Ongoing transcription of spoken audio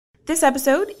This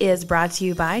episode is brought to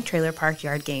you by Trailer Park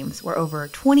Yard Games, where over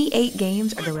 28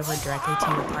 games are delivered directly to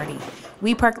your party.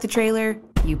 We park the trailer,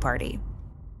 you party.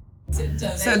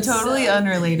 So totally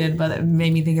unrelated, but it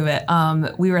made me think of it.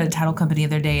 We were at a title company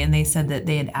the other day, and they said that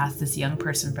they had asked this young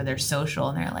person for their social,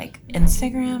 and they're like,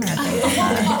 Instagram or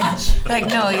Facebook? Like,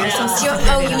 no, you're so stupid.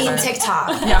 Oh, you mean TikTok?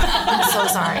 Yeah. I'm so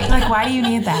sorry. Like, why do you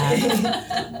need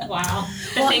that? Wow.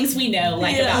 The things we know,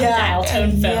 like about dial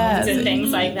tone phones and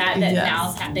things like that,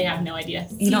 now they have no idea.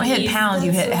 You don't hit pound,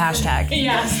 you hit hashtag.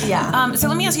 Yes. Yeah. So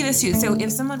let me ask you this, too. So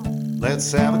if someone...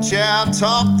 Let's have a chat,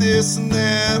 talk this and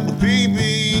that with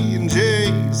PB and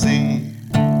JC.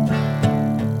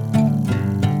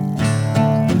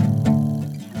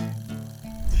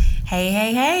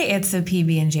 Hey, it's the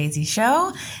PB and JZ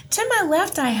show. To my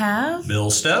left, I have... Bill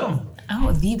Stedham.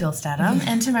 Oh, the Bill Stedham.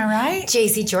 And to my right...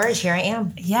 JC George, here I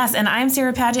am. Yes, and I'm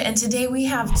Sarah Padgett, and today we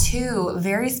have two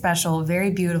very special, very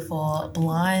beautiful,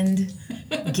 blonde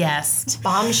guests.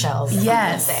 Bombshells.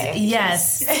 Yes.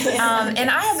 And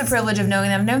I have the privilege of knowing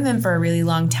them. I've known them for a really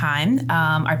long time.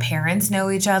 Our parents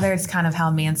know each other. It's kind of how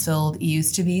Mansfield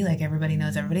used to be, like everybody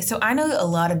knows everybody. So I know a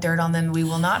lot of dirt on them. We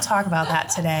will not talk about that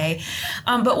today.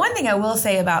 But one thing I will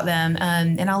say about them,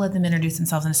 and I'll let them introduce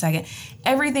themselves in a second,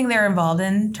 everything they're involved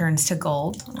in turns to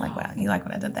gold. I'm like, wow, you like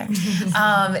what I did there.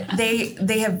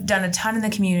 They have done a ton in the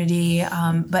community,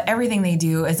 but everything they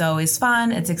do is always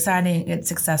fun. It's exciting. It's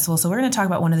successful. So we're going to talk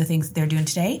about one of the things they're doing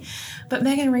today. But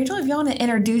Megan and Rachel, if you want to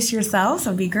introduce yourselves,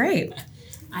 that'd be great.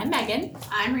 I'm Megan.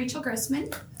 I'm Rachel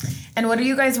Grossman. And what are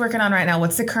you guys working on right now?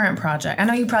 What's the current project? I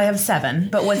know you probably have 7,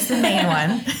 but what's the main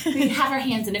one? We have our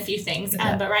hands in a few things,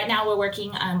 but right now we're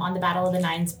working on the Battle of the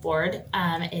Nines board.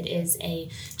 It is a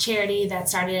charity that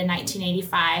started in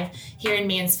 1985 here in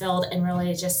Mansfield, and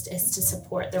really just is to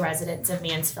support the residents of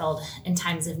Mansfield in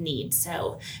times of need.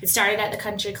 So it started at the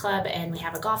country club, and we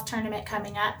have a golf tournament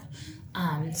coming up.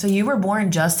 So you were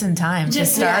born just in time to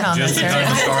start on this. Just in time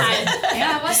to start.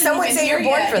 Yeah, I wasn't Some would even say here you're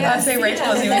born yet. for that. I'd say Rachel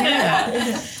wasn't even here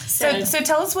yet. So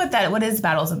tell us what is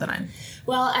Battles of the Nine?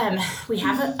 Well, we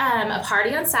have a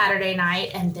party on Saturday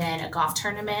night and then a golf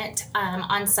tournament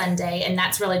on Sunday, and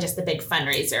that's really just the big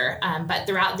fundraiser. But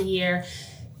throughout the year,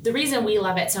 the reason we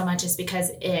love it so much is because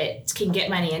it can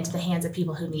get money into the hands of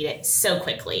people who need it so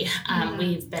quickly.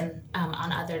 We've been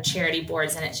on other charity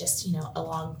boards, and it's just, a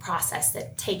long process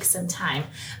that takes some time.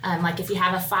 Like if you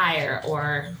have a fire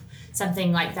or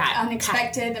something like that.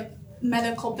 Unexpected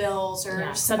medical bills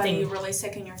or somebody something really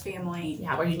sick in your family.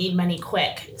 Yeah, where you need money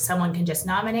quick. Someone can just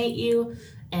nominate you,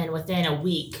 and within a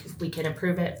week, we can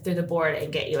approve it through the board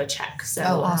and get you a check. So,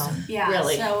 awesome. Yeah,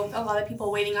 really. So a lot of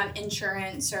people waiting on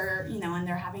insurance or, and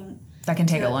they're having That can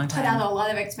take to a long put time. out a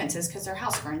lot of expenses because their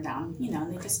house burned down,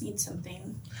 and they just need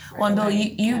something. Well, and Bill, right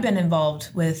away. you've been involved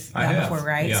with I that have. before,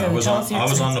 right? Yeah, So I was tell us your on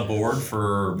experience. the board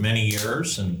for many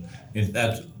years, and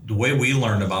that's the way we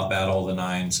learned about Battle of the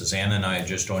Nines is Anna and I had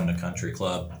just joined the country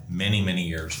club many, many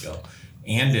years ago.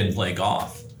 Ann didn't play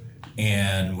golf.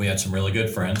 And we had some really good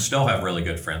friends, still have really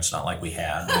good friends, not like we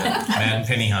had. We had Matt and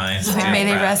Penny Hines. May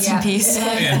they Pratt. rest in peace.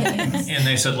 And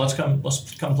they said, let's come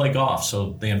play golf.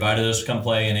 So they invited us to come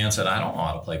play, and Ann said, I don't know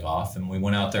how to play golf. And we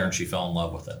went out there, and she fell in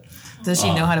love with it. Does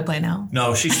she know how to play now?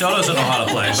 No, she still doesn't know how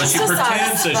to play, but she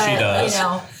pretends that she does. you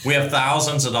know. We have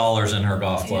thousands of dollars in her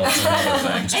golf clubs and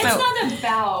other things. It's not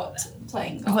about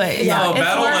playing golf. Wait, No, it's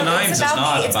Battle of the more- Nines is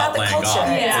not it's about the playing culture. golf.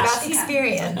 Yeah. It's about the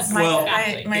experience. Well,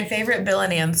 My favorite Bill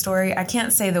and Ann story, I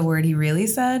can't say the word he really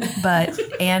said, but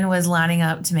Ann was lining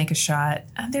up to make a shot.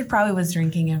 There probably was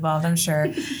drinking involved, I'm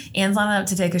sure. Ann's lining up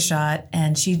to take a shot,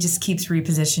 and she just keeps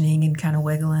repositioning and kind of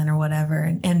wiggling or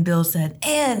whatever. And Bill said,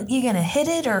 Ann, you going to hit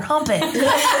it or hump it?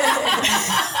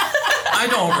 I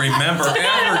don't remember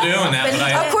ever doing that,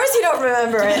 but Of course you don't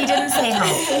remember He it. didn't say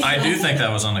hump. I do think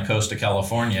that was on the coast of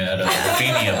California at a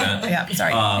bikini event. Yeah,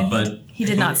 sorry. But He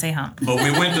did not say hump. But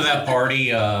we went to that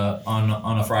party on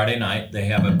a Friday night. They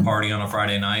have a party on a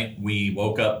Friday night. We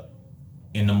woke up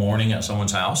in the morning at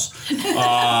someone's house,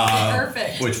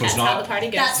 Perfect. which was that's how the not. party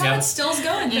goes. That's how Yep. it still's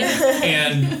going here.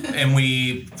 And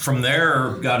we from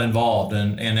there got involved,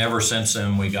 and ever since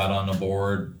then we got on the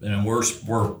board, and we're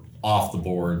off the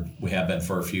board. We have been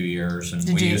for a few years, and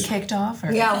Did we you used. get kicked off?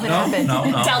 Or? Yeah, what happened? No.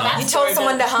 Tell that You story, told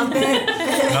someone Bill. to hump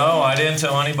it? No, I didn't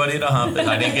tell anybody to hump it.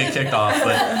 I didn't get kicked off,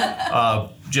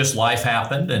 but just life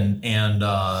happened, and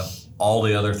all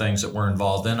the other things that we're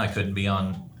involved in. I couldn't be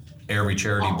on every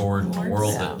charity board in the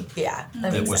world Yeah.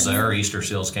 that was there. Easter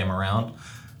Seals came around,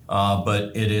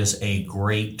 but it is a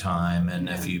great time, and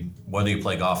whether you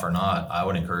play golf or not, I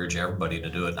would encourage everybody to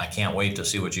do it. And I can't wait to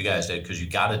see what you guys did, because you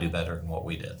got to do better than what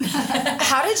we did.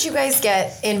 How did you guys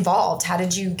get involved? How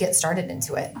did you get started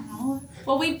into it?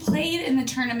 Well, we played in the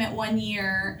tournament one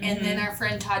year, and then our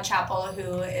friend Todd Chappell,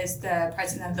 who is the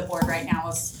president of the board right now,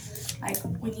 was like,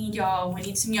 "We need y'all. We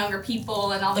need some younger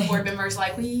people." And all the board members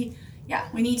like, "We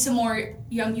need some more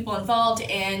young people involved,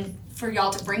 and for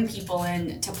y'all to bring people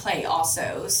in to play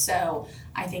also." So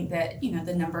I think that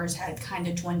the numbers had kind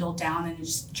of dwindled down, and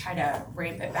just try to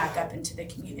ramp it back up into the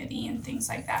community and things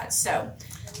like that. So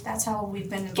that's how we've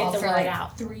been involved the for word like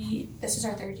out. This is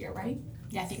our 3rd year, right?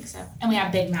 Yeah, I think so. And we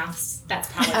have big mouths. That's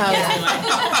probably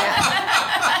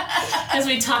because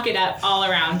we talk it up all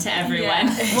around to everyone.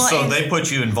 So they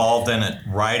put you involved in it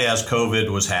right as COVID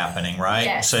was happening, right?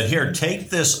 Yes. Said, here, take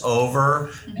this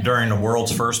over during the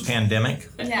world's first pandemic.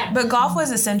 Yeah. But golf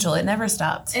was essential. It never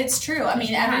stopped. It's true. I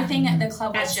mean, everything at the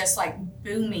club was just like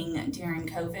booming during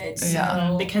COVID.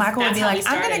 So Because Michael would that's be how like, we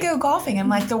I'm going to started. go golfing. I'm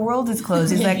like, the world is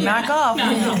closed. He's like, not golf.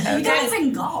 you guys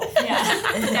in golf.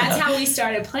 That's how we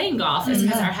started playing golf, is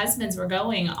because our husbands were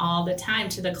going all the time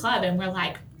to the club, and we're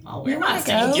like, "Oh, we're not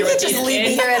staying here You with can just these leave me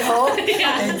kids." here at home.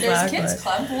 Yeah. There's kids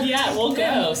club. Yeah, we'll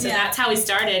go. So Yeah. that's how we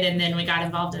started, and then we got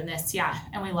involved in this. Yeah,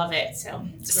 and we love it. So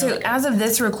it's So really good. as of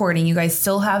this recording, you guys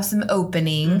still have some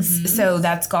openings. So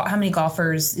that's how many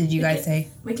golfers did you guys say?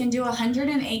 We can do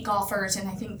 108 golfers, and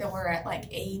I think that we're at like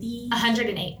 80.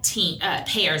 118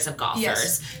 pairs of golfers.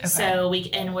 Yes. So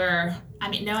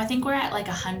I think we're at like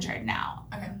 100 now.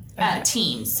 Okay.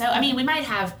 Teams. So I mean, we might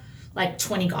have like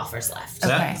 20 golfers left.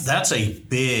 Okay. That's a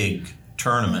big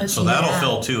tournament. So that'll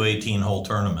fill 2 18-hole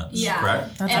tournaments, Yeah.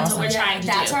 correct? That's And awesome. we're trying to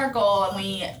That's do. our goal,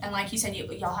 and like you said,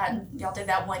 y'all did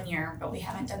that one year, but we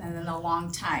haven't done it in a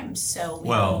long time. So we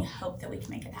hope that we can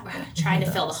make it happen. Trying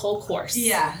to fill the whole course.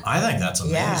 Yeah. I think that's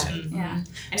amazing. Yeah. And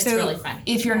it's So really fun.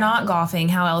 if you're not golfing,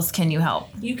 how else can you help?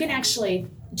 You can actually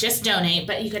just donate,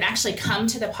 but you can actually come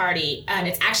to the party.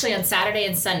 It's actually on Saturday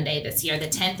and Sunday this year, the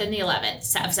 10th and the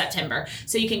 11th of September.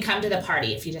 So you can come to the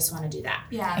party if you just want to do that.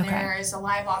 Yeah, Okay. there is a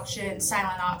live auction,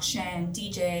 silent auction,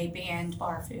 DJ, band,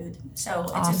 bar, food. So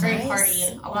it's Awesome. a great Nice.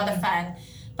 party, a lot of fun.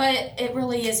 But it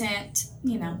really isn't,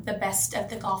 the best of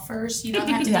the golfers. You don't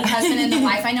have to be husband and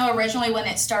wife. I know originally when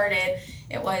it started,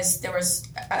 there was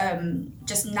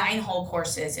just 9-hole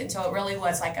courses, and so it really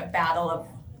was like a battle of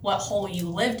what hole you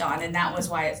lived on, and that was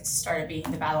why it started being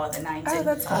the Battle of the Nines. Oh, And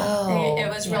that's cool. it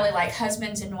was really like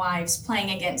husbands and wives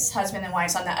playing against husband and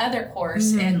wives on the other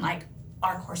course, and like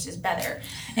our course is better.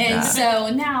 And so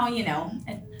now,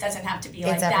 it doesn't have to be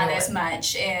like It's that everywhere. as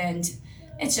much, and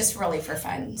it's just really for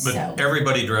fun. But So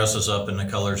everybody dresses up in the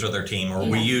colors of their team, or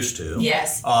we used to.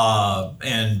 yes.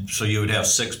 And so you would have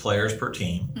 6 players per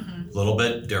team, a little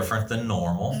bit different than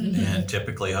normal, and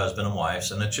typically husband and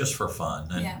wives, and it's just for fun.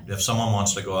 And Yeah. if someone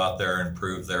wants to go out there and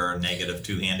prove they're a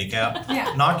 -2 handicap,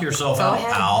 Yeah. knock yourself out,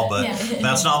 ahead. pal, but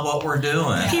that's not what we're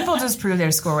doing. People just prove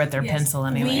their score with their pencil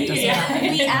anyway. It doesn't matter.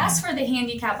 We ask for the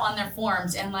handicap on their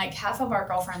forms, and like half of our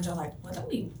girlfriends are like, "What are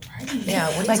we writing?" Yeah,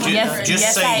 what are Like, you yes, talking Just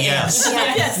yes, say I am. yes. about?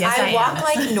 Yes, I I am. walk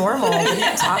like normal. What are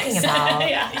you talking about?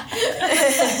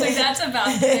 Like that's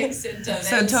about the extent of it.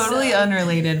 So totally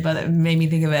unrelated, but it made me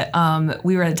think of it.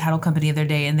 We were at a title company the other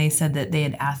day, and they said that they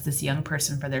had asked this young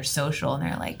person for their social, and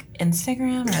they're like,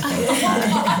 Instagram or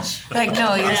Facebook? Like,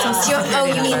 no, you're so stupid. Oh,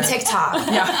 you mean TikTok?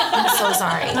 Yeah. I'm so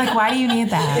sorry. Like, why do you need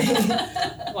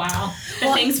that? Wow.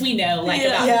 The things we know, like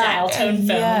about Yeah. dial tone phones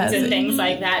Yes. and things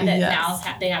like that Yes. now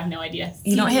they have no idea.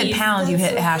 You don't hit CDs. pound, you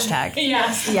hit hashtag.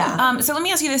 Yes. Yeah. So let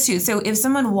me ask you this too. So if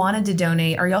someone wanted to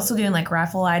donate, are you also doing like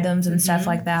raffle items and stuff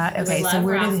like that? We Okay, love so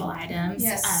where do raffle items.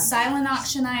 Yes, silent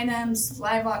auction items,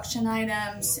 live auction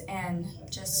items, and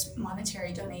just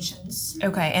monetary donations.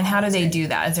 okay, and how do they do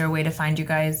that? Is there a way to find you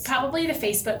guys? Probably the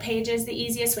Facebook page is the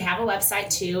easiest. We have a website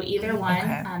too. Either one,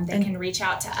 Okay. they can reach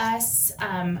out to us.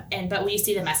 But we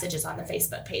see the messages on the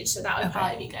Facebook page, so that would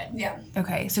probably be good. Yeah.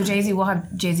 Okay, so Jay-Z, we'll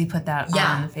have Jay-Z put that Yeah,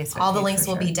 on the Facebook all the page links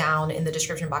for will sure. be down in the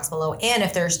description box below. And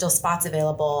if there are still spots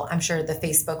available, I'm sure the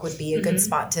Facebook would be a good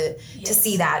spot to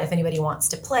see that if anybody wants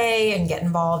to play and get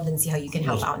involved and see how you can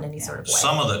help out in any sort of way.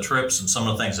 Some of the trips and some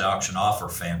of the things they auction off are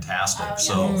fantastic.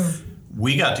 So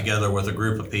we got together with a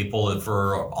group of people that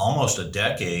for almost a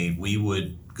decade, we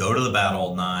would go to the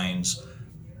Battle of Nines,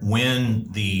 win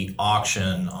the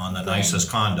auction on the nicest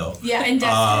condo. Yeah, and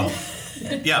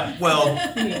Destin. Yeah, well,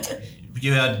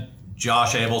 you had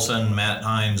Josh Abelson, Matt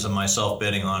Hines, and myself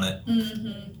bidding on it.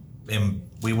 And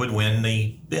we would win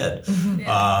the bid.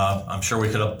 I'm sure we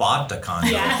could have bought the condo.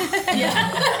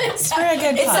 It's for a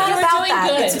good It's not cause. about doing that.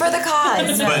 good. It's for the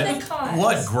cause. But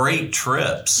what great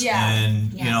trips. Yeah.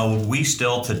 And, you know, we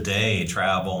still today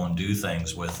travel and do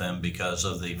things with them because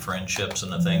of the friendships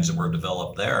and the things that were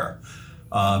developed there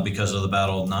because of the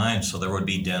Battle of Nines. So there would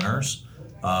be dinners.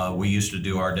 We used to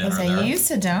do our dinner So there. you used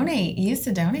to donate.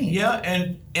 Yeah,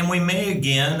 and we may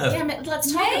again.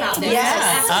 Let's talk about this.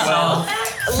 Yes. Well,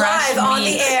 Live on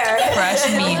the air. Fresh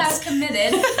Bill meat. has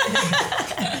committed.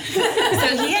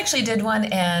 So he actually did one,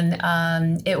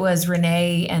 and it was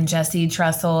Renee and Jesse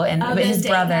Trussell and Oh, the his date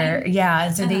brother. night? Yeah,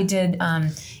 and so they did.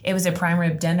 It was a prime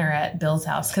rib dinner at Bill's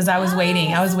house because I was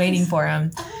waiting. I was waiting for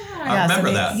him. I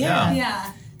remember that. Yeah.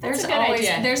 Yeah. There's a good always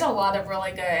idea. there's a lot of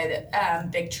really good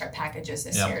big trip packages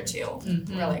this Yep. year too.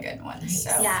 Really good ones. So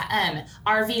Yeah,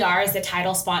 RVR is the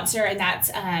title sponsor, and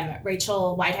that's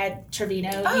Rachel Whitehead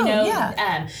Trevino. Oh,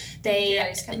 yeah.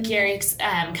 Gary's company. Gary's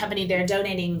company. They're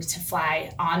donating to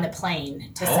fly on the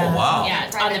plane to Oh, wow. yeah,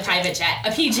 on the private jet,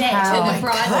 a PJ. How- to Oh the my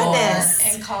Broadmoor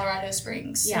goodness. in Colorado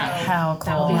Springs. Yeah. So How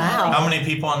That will cool! be Wow. How many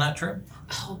people on that trip?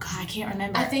 Oh God, I can't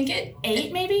remember. I think it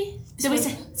 8 maybe. So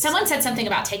someone said something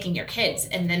about taking your kids,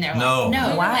 and then they're No. like,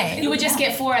 "No, Why? You would just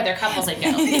get 4 other couples and go.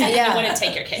 Yeah. You wouldn't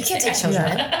take your kids. You can't take Okay.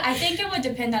 children. I think it would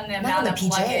depend on the on amount the of PJ.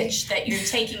 luggage that you're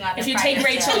taking on. If a you take private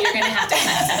Rachel, jet. you're gonna have to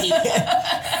cut some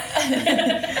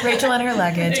people. Rachel and her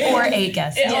luggage, or 8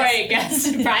 guests. Or I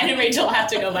guess Brian and Rachel have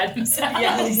to go by themselves.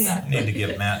 I need to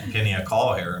give Matt and Penny a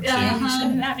call here and see.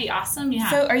 Wouldn't that be awesome? Yeah.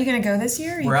 So, are you going to go this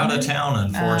year? Or We're you out can- of town,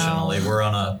 unfortunately. We're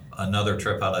on another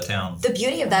trip out of town. The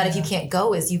beauty of that, if you can't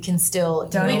go, is you can still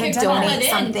Donate We it could to call donate it in,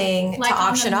 something like to on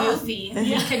auction the off. movie.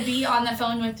 We could be on the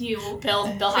phone with you, Bill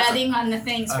has betting on the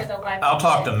things for the live. I'll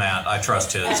talk to Matt. I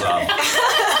trust his.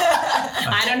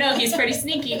 I don't know. He's pretty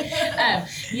sneaky.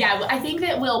 Yeah, I think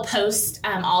that we'll post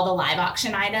all the live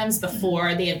auction items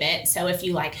before the event. So if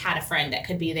you had a friend that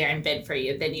could be there and bid for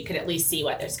you, then you could at least see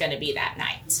what there's going to be that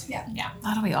night. Yeah.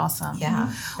 That'll be awesome.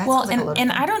 Yeah. That Well, sounds like a load of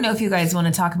and fun. I don't know if you guys want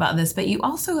to talk about this, but you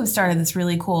also have started this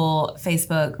really cool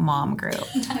Facebook mom group.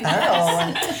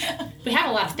 Oh. We have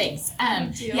a lot of things.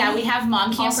 Yeah, we have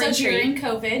Mom Camp Also Retreat. during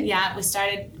COVID. Yeah, we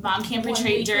started Mom Camp 1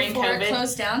 Retreat week during before it COVID.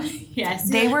 closed down. Yes.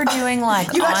 They were doing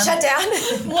like You got on- shut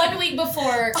down? 1 week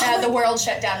before the world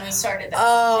shut down, we started that.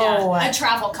 Oh. A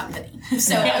travel company.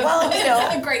 So Well, you know,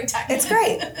 a great time. It's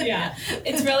great. Yeah,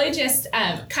 it's really just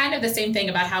kind of the same thing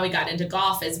about how we got into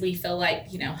golf. Is we feel like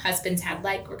husbands had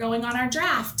we're going on our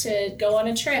draft to go on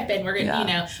a trip, and we're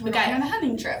gonna we We're got going on a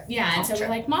hunting trip. yeah, and so Trip.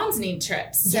 we're like moms need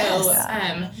trips. Yes.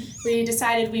 So we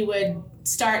decided we would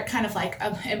start kind of like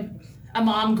a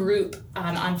mom group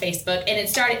on Facebook,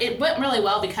 and it went really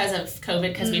well because of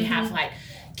COVID because we'd have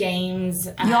games.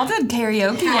 Y'all did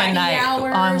karaoke one night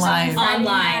hours online. on Friday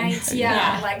Online. nights.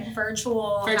 Yeah, Yeah. like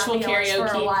virtual Virtual happy hours for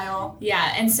karaoke. a while.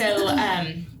 Yeah, and so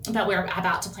but we're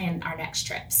about to plan our next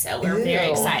trip, so we're very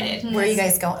Ew. excited. Where are you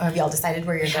guys going? Have y'all decided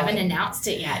where you're We haven't going? announced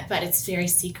it yet, but it's very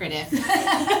secretive.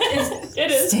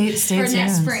 It is. Stay For tuned.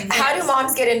 next spring. How do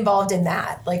moms get involved in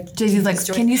that? Jay-Z's like,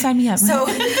 can you sign me up? So,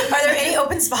 are there any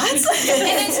open spots? And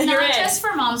it's You're not in. just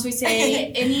for moms. We say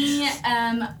any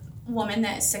woman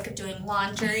that is sick of doing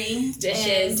laundry,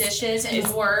 Dishes. and Is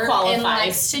work, and qualified.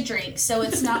 likes to drink. So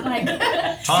it's not like Tom,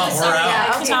 we're Yeah,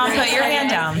 out. okay, Tom, great. put your hand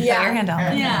down. Put Yeah. your hand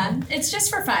down. yeah, it's just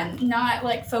for fun, not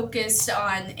like focused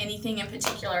on anything in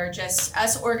particular. Just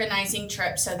us organizing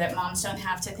trips so that moms don't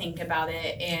have to think about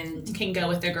it and Can go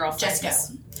with their girlfriends.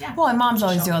 just go. Well, and moms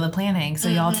always do all the planning, so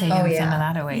y'all taking Oh, some yeah.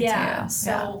 of that away Yeah, too.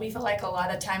 so we feel like a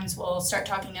lot of times we'll start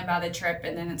talking about a trip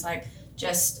and then it's like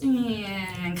just kind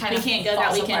We of can't go that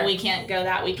falls weekend. apart. We can't go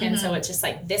that weekend. So it's just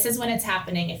like this is when it's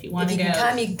happening. If you want If to you go, can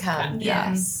come, you can come.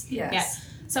 Yes. Yeah.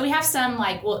 So we have some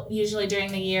usually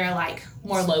during the year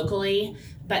more locally,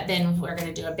 but then we're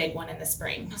going to do a big one in the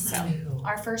spring. So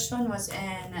Our first one was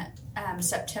in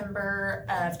September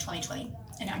of 2020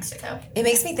 in Mexico. It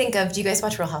makes me think of, do you guys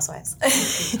watch Real Housewives?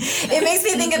 It makes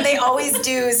me think of they always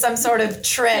do some sort of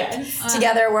trip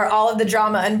together where all of the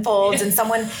drama unfolds and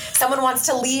someone wants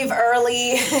to leave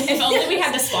early. if only we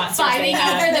had the sponsors. they Fighting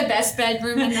have. over the best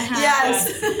bedroom in the house.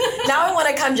 Yes. Now I want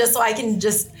to come just so I can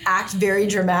just act very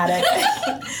dramatic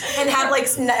and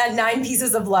have 9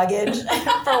 pieces of luggage.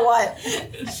 For what?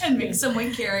 And make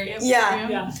someone carry it. for Yeah.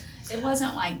 you. Yeah. It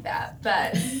wasn't like that,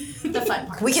 but the fun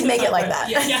part. We can make it like that.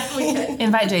 Yeah, we could.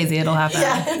 Invite Jay-Z, it'll happen.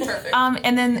 Yeah. Perfect.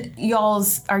 And then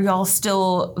are y'all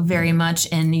still very much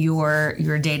in your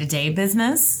day-to-day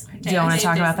business? Do y'all want to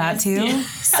talk about that too? Yeah.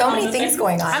 So many things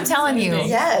going on. I'm telling you.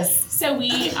 Yes. So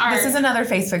we are. This is another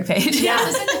Facebook page. Yeah.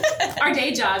 Our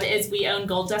day job is we own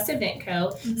Gold Dust Event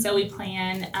Co. So we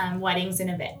plan weddings and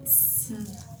events.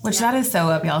 Which that is so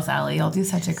up y'all's alley. Y'all do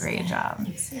such a great job.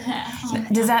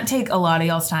 Does that take a lot of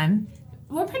y'all's time?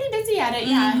 We're pretty busy at it,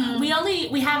 yeah.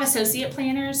 We have associate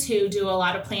planners who do a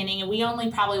lot of planning, and we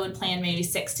only probably would plan maybe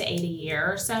 6 to 8 a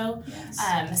year or so.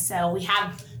 Yes. So we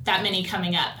have that many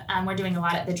coming up. We're doing a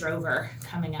lot at the Drover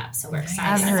coming up, so we're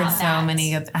excited. I've heard about so that.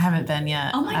 many. I haven't been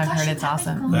yet. Oh my I've gosh, heard you it's haven't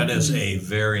awesome. gone? That is a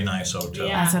very nice hotel.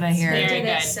 Yeah. That's what I hear. Very They did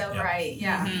good. so Yep. right.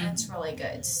 Yeah, it's really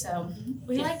good. So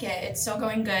we like it. It's still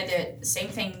going good. Same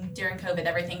thing during COVID.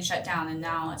 Everything shut down, and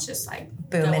now it's just like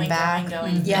Booming going, back.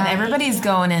 going. Yeah. And everybody's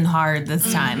going in hard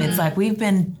this time. It's like we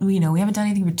haven't done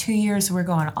anything for 2 years, so we're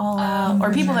going all out.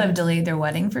 Or people that have delayed their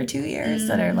wedding for 2 years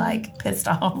that are like pissed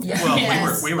off. Well,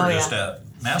 Yes. we were just at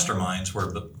Masterminds where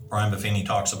Brian Buffini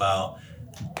talks about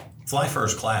fly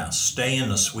first class, stay in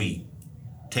the suite,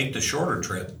 take the shorter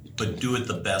trip, but do it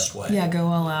the best way. Yeah, go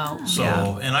all out. So,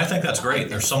 and I think that's great.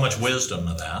 There's so much wisdom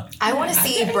to that. I want to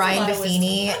see Brian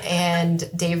Buffini and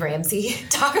Dave Ramsey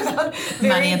talk about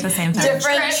Money at the same time.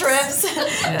 different trips.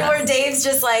 Where Dave's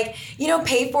just like,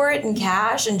 pay for it in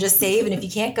cash and just save. And if you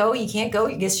can't go, you can't go.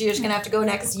 I guess you're just gonna have to go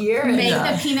next year. And Make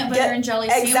the peanut butter and jelly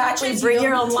exactly. sandwiches. Bring You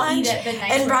your don't own need to lunch. eat at the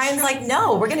nice And Brian's restaurant. like,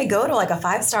 no, we're gonna go to like a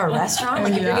 5-star restaurant.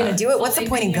 Like if you're gonna do it, what's the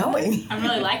point in going? I'm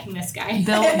really liking this guy.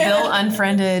 Bill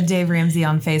unfriended Dave Ramsey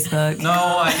on Facebook. No,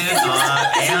 I did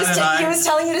not. Ann and He I, was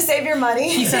telling you to save your money.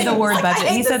 He said the word budget.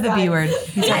 He said the B word.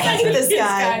 He said I hate budget. this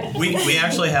guy. we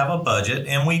actually have a budget,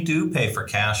 and we do pay for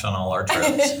cash on all our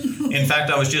trips. In fact,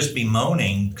 I was just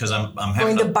bemoaning because I'm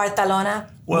having Going to Barcelona.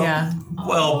 well, Yeah.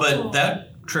 but that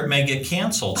trip may get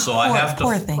canceled, so I have to.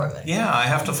 Poor thing. Yeah, I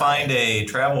have to find a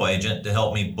travel agent to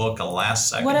help me book a last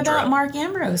second What about trip. Mark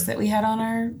Ambrose that we had on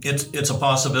our? It's a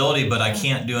possibility, but I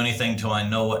can't do anything till I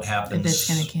know what happens. If it's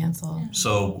going to cancel.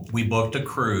 So we booked a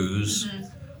cruise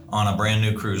on a brand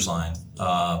new cruise line.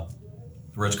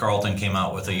 Ritz-Carlton came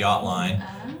out with a yacht line,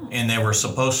 and they were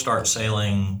supposed to start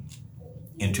sailing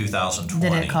in 2020.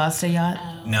 Did it cost a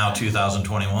yacht? Now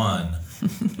 2021.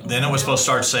 Then it was supposed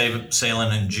to start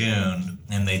sailing in June,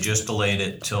 and they just delayed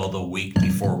it till the week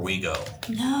before we go.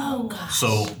 No.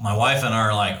 So my wife and I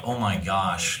are like, oh my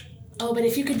gosh. Oh, but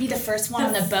if you could be the first one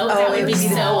on the boat, that Oh, would it be would be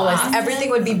so the coolest. awesome. Everything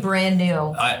would be brand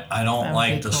new. I don't would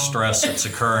like be the cool. stress that's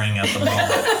occurring at the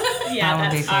moment. Yeah, That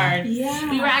would be that's cool. hard. Yeah.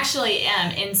 We were actually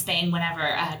in Spain whenever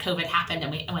COVID happened,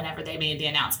 and whenever they made the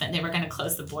announcement, they were going to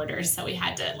close the borders, so we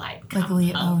had to come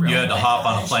leave- home oh, real You had to quick. hop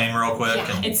on a plane real quick.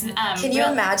 Yeah, And it's Can you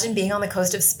imagine being on the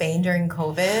coast of Spain during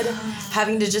COVID,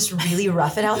 having to just really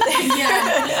rough it out there?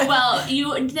 Yeah. Well,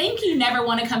 you think you never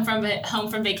want to come home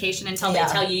from vacation until Yeah.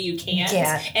 they tell you can't,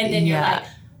 Can't. and then you're Yeah. like,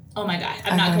 oh my god,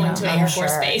 I'm I not don't going know. to an I'm Air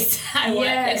Force sure. base. I want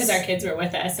Yes. because our kids were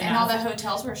with us, And all the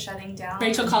hotels were shutting down.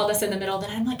 Rachel called us in the middle of the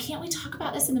night. I'm like, can't we talk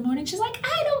about this in the morning? She's like,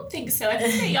 I don't think so. I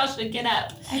think that y'all should get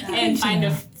up and find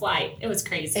a flight. It was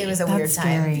crazy. It was a That's weird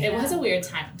time. scary. It was a weird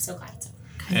time. I'm so glad it's over.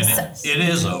 and it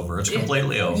is over. It's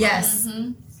completely over. Yes.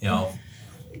 You know,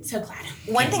 So glad.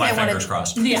 One keep thing my I fingers wanted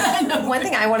crossed. Yeah. One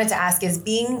thing I wanted to ask is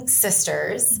being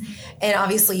sisters, and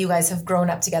obviously you guys have grown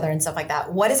up together and stuff like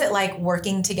that. What is it like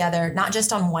working together, not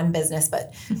just on one business,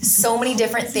 but so many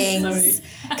different things?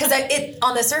 Because it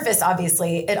on the surface,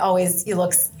 obviously, it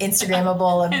looks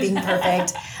Instagrammable of being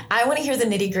perfect. I want to hear the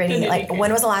nitty gritty. Like, nitty-gritty.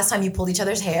 when was the last time you pulled each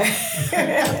other's hair?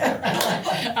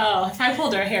 Oh, if I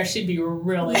pulled her hair, she'd be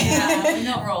really. Yeah, we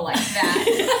don't roll like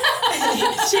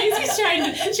that. She's trying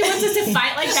to. She wants us to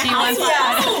fight like the wants-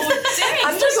 housewives.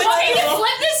 I'm just Would like, Katie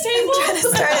flip this table?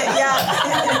 start it,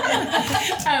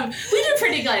 yeah. We do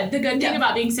pretty good. The good thing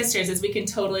about being sisters is we can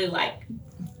totally like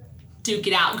duke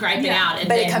it out, gripe it out, and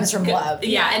But it then comes from go, love.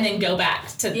 Yeah, and then go back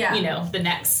to Yeah. the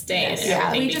next day and Yeah.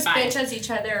 everything We be just fine. bitch at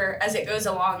each other as it goes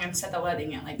along instead of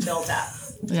letting it like build up.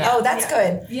 Yeah. Oh, that's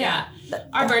good. Yeah.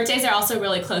 Our birthdays are also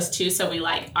really close too, so we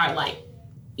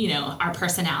our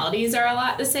personalities are a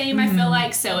lot the same, I feel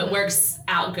like, so it works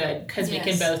out good because we can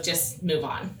Yes. both just move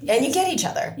on. And you get each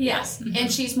other. Yes.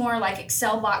 And she's more like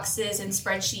Excel boxes and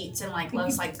spreadsheets and like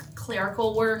loves like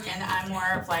clerical work, and I'm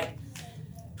more of like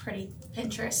pretty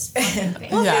Pinterest.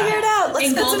 We'll Yeah. figure it out. Let's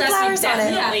In put some Goldust, we flowers on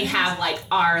it. definitely have like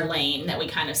our lane that we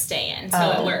kind of stay in,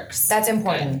 so it works. That's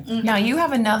important. Now you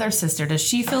have another sister. Does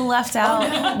she feel left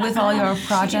out with all your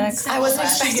projects? I wasn't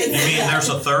expecting You mean there's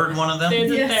a third one of them?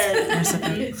 There's a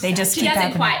third. They just She keep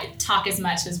doesn't happening. quite talk as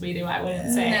much as we do, I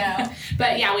wouldn't say. No.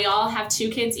 But yeah, we all have 2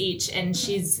 kids each, and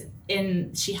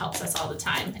she helps us all the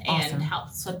time Awesome. and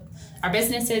helps with our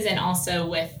businesses and also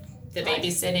with the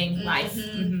babysitting life.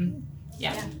 Mm-hmm.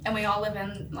 Yeah. Yeah. And we all live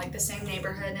in like the same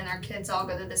neighborhood, and our kids all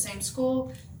go to the same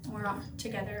school, and we're all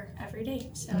together every day.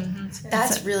 So it's good.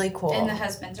 That's really cool. And the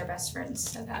husbands are best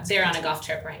friends, so that's They're on a golf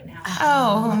trip right now.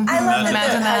 Oh, I love that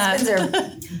Imagine the that.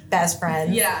 husbands are best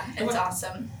friends. yeah, it's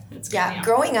awesome. It's good, Yeah,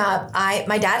 growing up,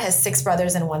 my dad has 6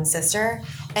 brothers and 1 sister,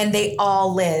 and they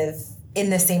all live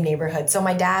in the same neighborhood. So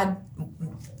my dad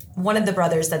one of the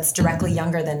brothers that's directly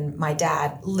younger than my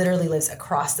dad literally lives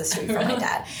across the street from my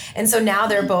dad. And so now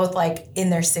they're both like in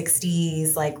their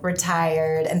 60s, like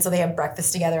retired. And so they have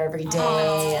breakfast together every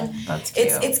day. And That's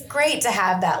cute. it's great to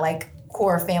have that like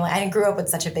core family. I grew up with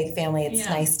such a big family. It's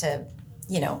nice to,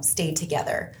 stay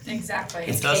together. Exactly.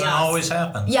 It doesn't always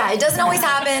happen. Yeah, it doesn't always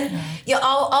happen.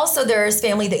 Also, there's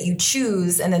family that you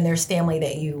choose, and then there's family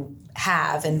that you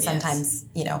have, and sometimes,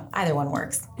 either one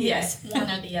works. Yes,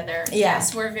 one or the other. Yeah.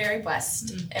 Yes, we're very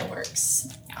blessed. It works.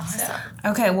 Awesome.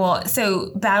 Okay, well,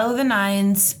 so Battle of the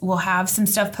Nines, we'll have some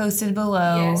stuff posted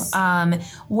below. Yes.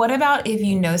 What about if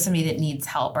you know somebody that needs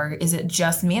help, or is it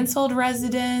just Mansfield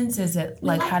residents? Is it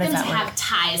like how does that them work? to have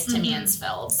ties to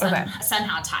Mansfield,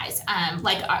 somehow ties.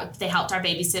 They helped our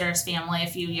babysitter's family a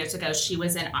few years ago. She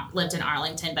lived in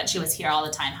Arlington, but she was here all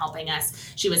the time helping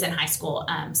us. She was in high school,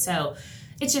 so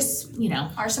it's just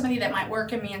Or somebody that might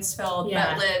work in Mansfield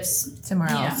but lives Somewhere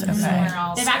else. Okay. somewhere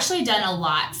else. They've actually done a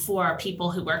lot for people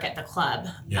who work at the club,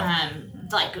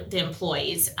 like the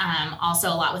employees. Also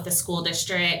a lot with the school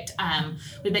district.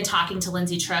 We've been talking to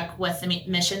Lindsay Truck with the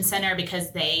Mission Center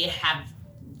because they have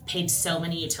paid so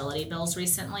many utility bills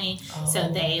recently. So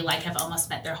they have almost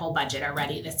met their whole budget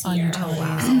already this year.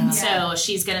 So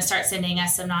she's going to start sending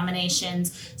us some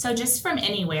nominations. So just from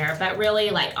anywhere, but really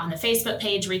on the Facebook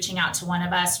page, reaching out to one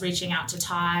of us, reaching out to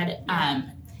Todd.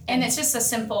 And it's just a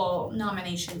simple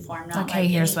nomination form. Not Okay,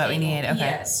 here's what we need. Okay.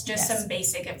 Yes, just some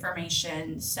basic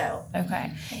information. So.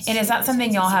 Okay. And is that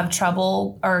something y'all have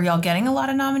trouble, or are y'all getting a lot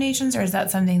of nominations, or is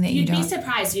that something that you You'd don't? be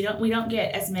surprised. We don't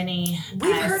get as many.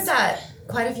 We've heard that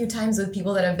quite a few times with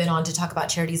people that have been on to talk about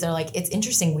charities. They're like, it's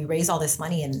interesting. We raise all this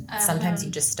money, and sometimes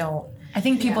you just don't. I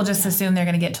think people just assume they're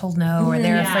going to get told no, or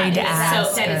they're afraid to ask.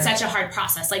 So that it's such a hard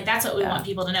process. That's what we want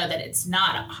people to know, that it's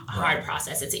not a hard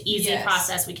process. It's an easy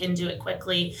process. We can do it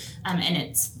quickly, and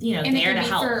it's and there it can to be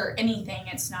help. for anything.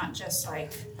 It's not just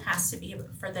has to be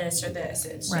for this or this.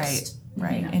 It's just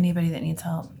Anybody that needs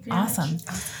help. Awesome.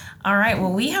 All right.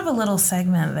 Well, we have a little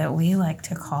segment that we like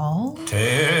to call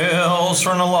Tales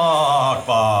from the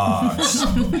Lockbox.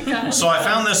 So I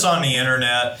found this on the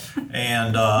internet,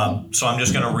 and so I'm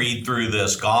just going to read through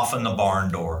this. Golf in the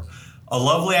barn door. A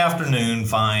lovely afternoon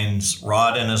finds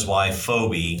Rod and his wife,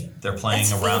 Phoebe. They're playing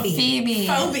around. Phoebe.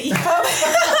 I'm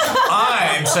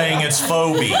saying it's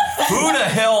Phoebe. Who the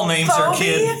hell names their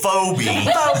kid Phoebe?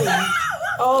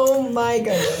 Oh my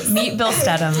goodness. Meet Bill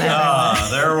Stedham.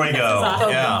 There we go.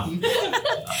 Yeah.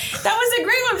 That was a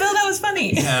great one, Bill. That was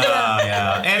funny.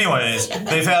 Yeah. Anyways,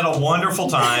 they've had a wonderful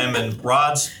time, and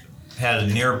Rod's had a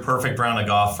near perfect round of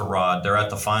golf for Rod. They're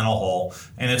at the final hole,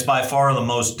 and it's by far the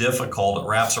most difficult. It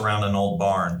wraps around an old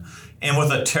barn. And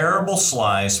with a terrible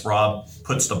slice, Rod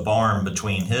puts the barn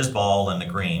between his ball and the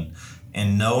green.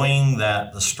 And knowing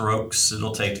that the strokes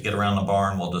it'll take to get around the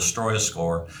barn will destroy his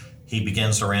score, he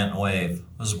begins to rant and wave.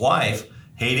 His wife,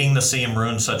 hating to see him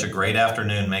ruin such a great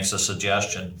afternoon, makes a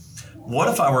suggestion. What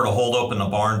if I were to hold open the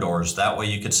barn doors? That way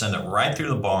you could send it right through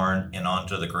the barn and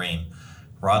onto the green.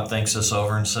 Rod thinks this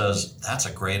over and says, that's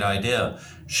a great idea.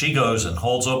 She goes and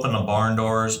holds open the barn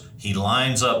doors. He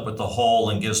lines up with the hole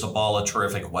and gives the ball a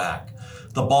terrific whack.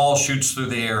 The ball shoots through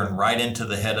the air and right into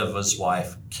the head of his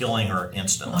wife, killing her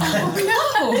instantly.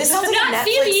 This sounds like a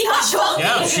Netflix special.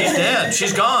 Yeah, she's dead.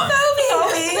 She's gone.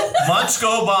 Months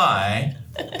go by,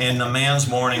 and the man's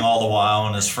mourning all the while,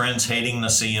 and his friends, hating to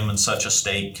see him in such a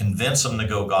state, convince him to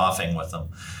go golfing with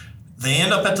them. They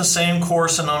end up at the same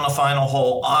course, and on the final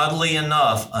hole, oddly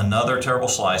enough, another terrible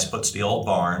slice puts the old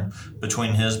barn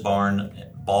between his barn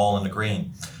ball and the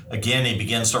green. Again, he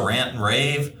begins to rant and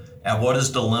rave at what his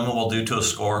dilemma will do to his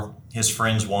score. His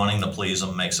friends, wanting to please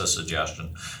him, makes a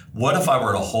suggestion. What if I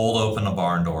were to hold open the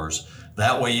barn doors?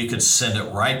 That way you could send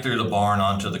it right through the barn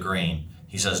onto the green.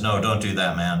 He says, no, don't do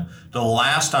that, man. The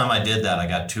last time I did that, I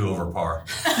got 2 over par.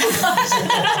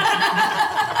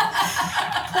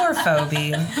 Poor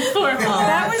Phoebe.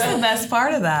 That was the best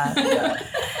part of that.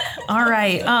 All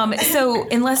right. So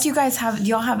unless you guys do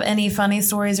y'all have any funny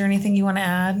stories or anything you want to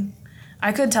add?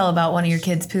 I could tell about one of your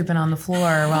kids pooping on the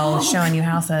floor while showing you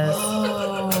houses.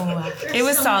 It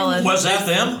was solid. Was that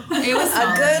them? It was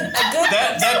solid. A good.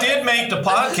 That did make the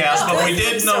podcast, but we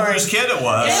didn't know whose kid it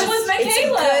was. It was Michaela. It's a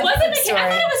good Wasn't it? story. I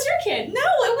thought it was your kid. No,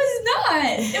 it was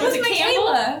not. It was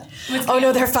Michaela. Oh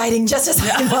no, they're fighting just as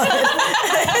I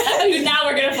wanted. Now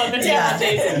we're gonna flip the table,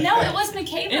 Jason. No, it was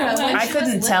Michaela. when I she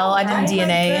couldn't was tell. I little, didn't right?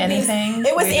 DNA anything.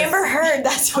 It was We just- Amber Heard.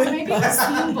 That's what Maybe it was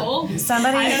Campbell. I don't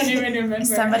Somebody even remember.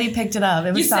 somebody picked it up.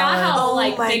 It was You saw solid. how Oh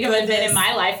like my big of an event goodness. in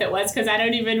my life it was because I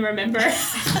don't even remember.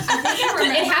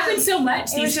 It happened so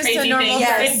much. It was These just a crazy normal things.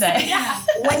 Yes. Thursday. Yeah.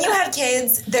 when you have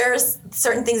kids, there's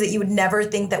certain things that you would never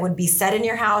think that would be said in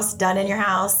your house, done in your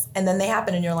house, and then they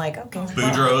happen, and you're like, okay.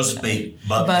 Boudreaux's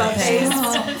butt Butt paste.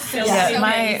 Feels Yeah. so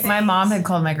Yeah, my mom had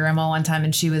called my grandma one time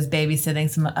and she was babysitting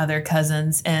some other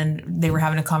cousins and they were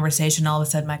having a conversation. All of a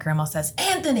sudden, my grandma says,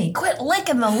 "Anthony, quit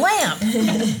licking the lamp."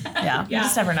 Yeah, you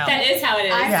just never know. That is how it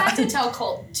is. I've had to tell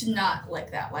Colt to not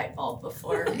lick that light bulb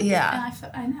before. Yeah.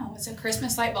 And I know. It's a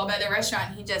Christmas light bulb at the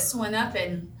restaurant. He just went up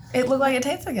and, It looked like it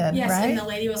tasted good, yes, right? and the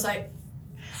lady was like,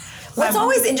 What's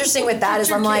always interesting with that is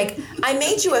I'm like, I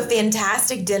made you a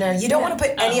fantastic dinner. You don't want to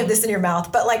put any of this in your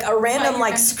mouth, but like a random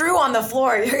like screw on the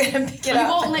floor, you're gonna pick it you up.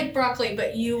 won't lick broccoli,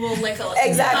 but you will lick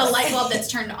Exactly. a light bulb that's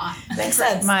turned on. Makes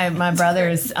sense. My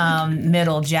brother's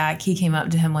middle, Jack, he came up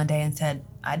to him one day and said,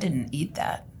 "I didn't eat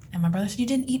that." And my brother said, "You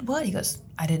didn't eat what?" He goes,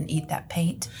 "I didn't eat that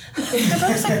paint." My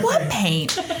brother's like, "What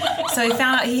paint?" So he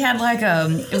found he had like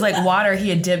it was like water. He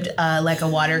had dipped like a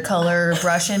watercolor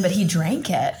brush in, but he drank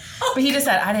it. But he just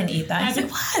said, "I didn't eat that." He's like,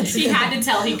 "What?" He had to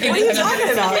tell he couldn't. What are you talking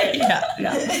about?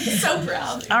 Yeah. So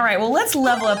proud. All right, well, let's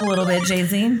level up a little bit,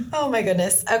 Jay-Z. Oh my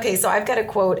goodness. Okay, so I've got a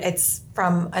quote. It's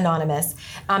from Anonymous.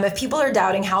 If people are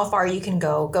doubting how far you can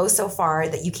go so far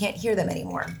that you can't hear them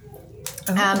anymore.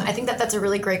 I think that's a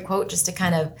really great quote just to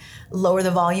kind of lower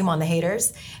the volume on the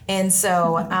haters. And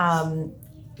so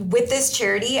with this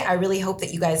charity, I really hope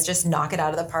that you guys just knock it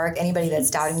out of the park. Anybody that's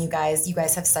doubting you guys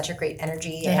have such a great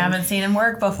energy. They haven't seen him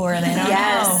work before. They don't know.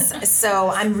 Yes. So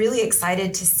I'm really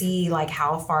excited to see like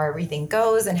how far everything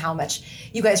goes and how much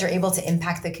you guys are able to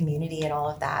impact the community and all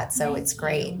of that. So it's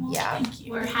great. Yeah. Thank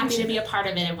you. We're happy to be a part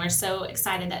of it, and we're so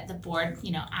excited that the board,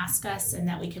 asked us and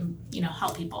that we can,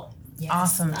 help people.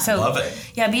 Awesome. So, Love it.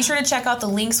 yeah, be sure to check out the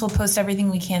links. We'll post everything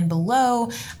we can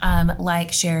below.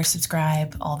 Like, share,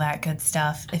 subscribe, all that good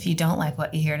stuff. If you don't like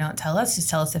what you hear, don't tell us. Just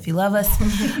tell us if you love us.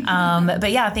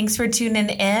 But yeah, thanks for tuning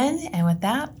in. And with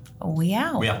that, we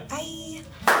out. Yeah. Bye.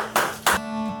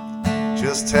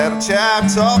 Just had a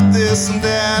chat, talk this and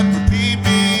that with PB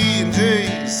and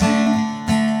J.